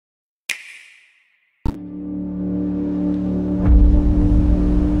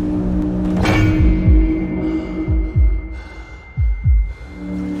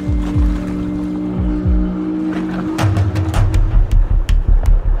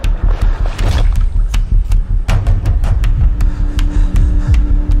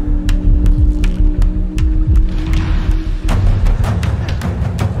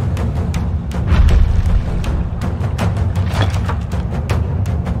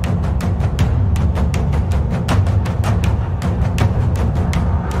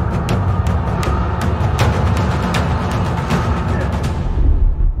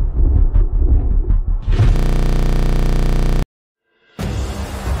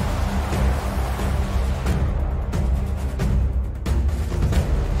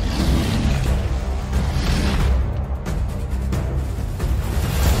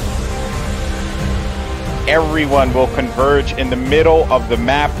everyone will converge in the middle of the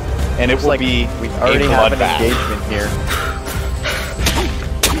map, and it will be we already have an bloodbath. engagement here.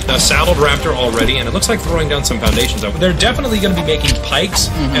 A saddled raptor already, and it looks like throwing down some foundations out. But they're definitely going to be making pikes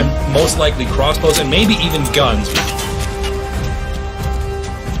and most likely crossbows and maybe even guns.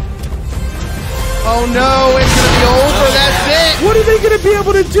 Oh no, it's gonna be over, that's it! What are they gonna be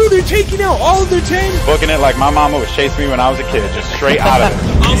able to do? They're taking out all of their tanks. Booking it like my mama was chasing me when I was a kid, just straight out of it.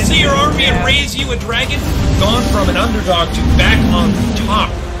 I'll see your army and raise you a dragon. Gone from an underdog to back on top.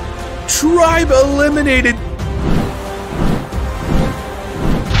 Tribe eliminated.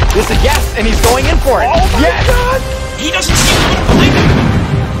 This is yes, and he's going in for it. Oh my God! He doesn't seem to believe it.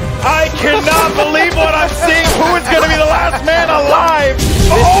 I cannot believe what I'm seeing. Who is going to be the last man alive?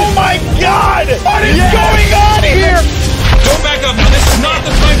 Oh my God! What is going on here? Go back up now. This is not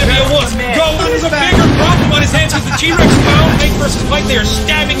the time to be a wuss. Go. There's a bigger problem on his hands as the T-Rex found Fake versus Fight. They are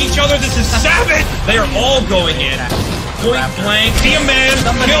stabbing each other. This is savage. They are all going in. Point blank. Be a man.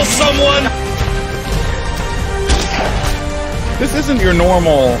 Kill someone. This isn't your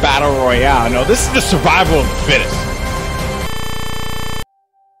normal battle royale. No, this is the survival of the fittest.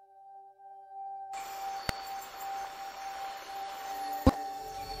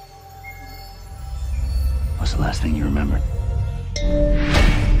 What's the last thing you remembered?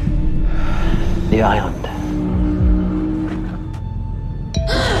 The island.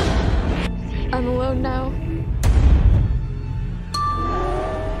 I'm alone now.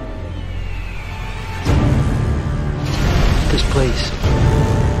 This place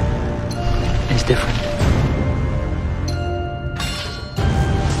is different.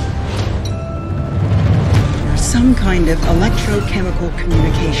 Some kind of electrochemical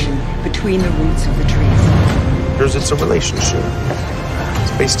communication between the roots of the trees. It's a relationship.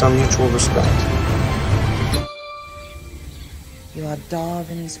 It's based on mutual respect. You are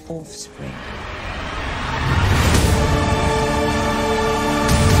Darwin's offspring.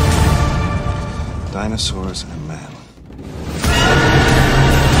 Dinosaurs and man.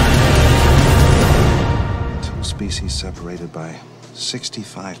 Two species separated by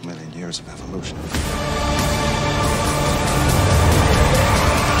 65 million years of evolution.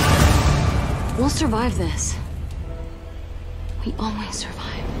 We'll survive this. We always survive.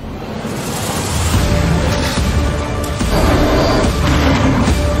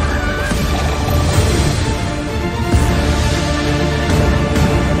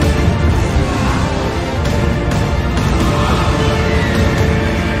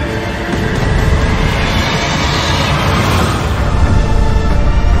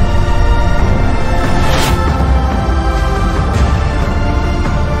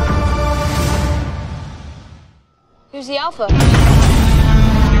 Who's the alpha?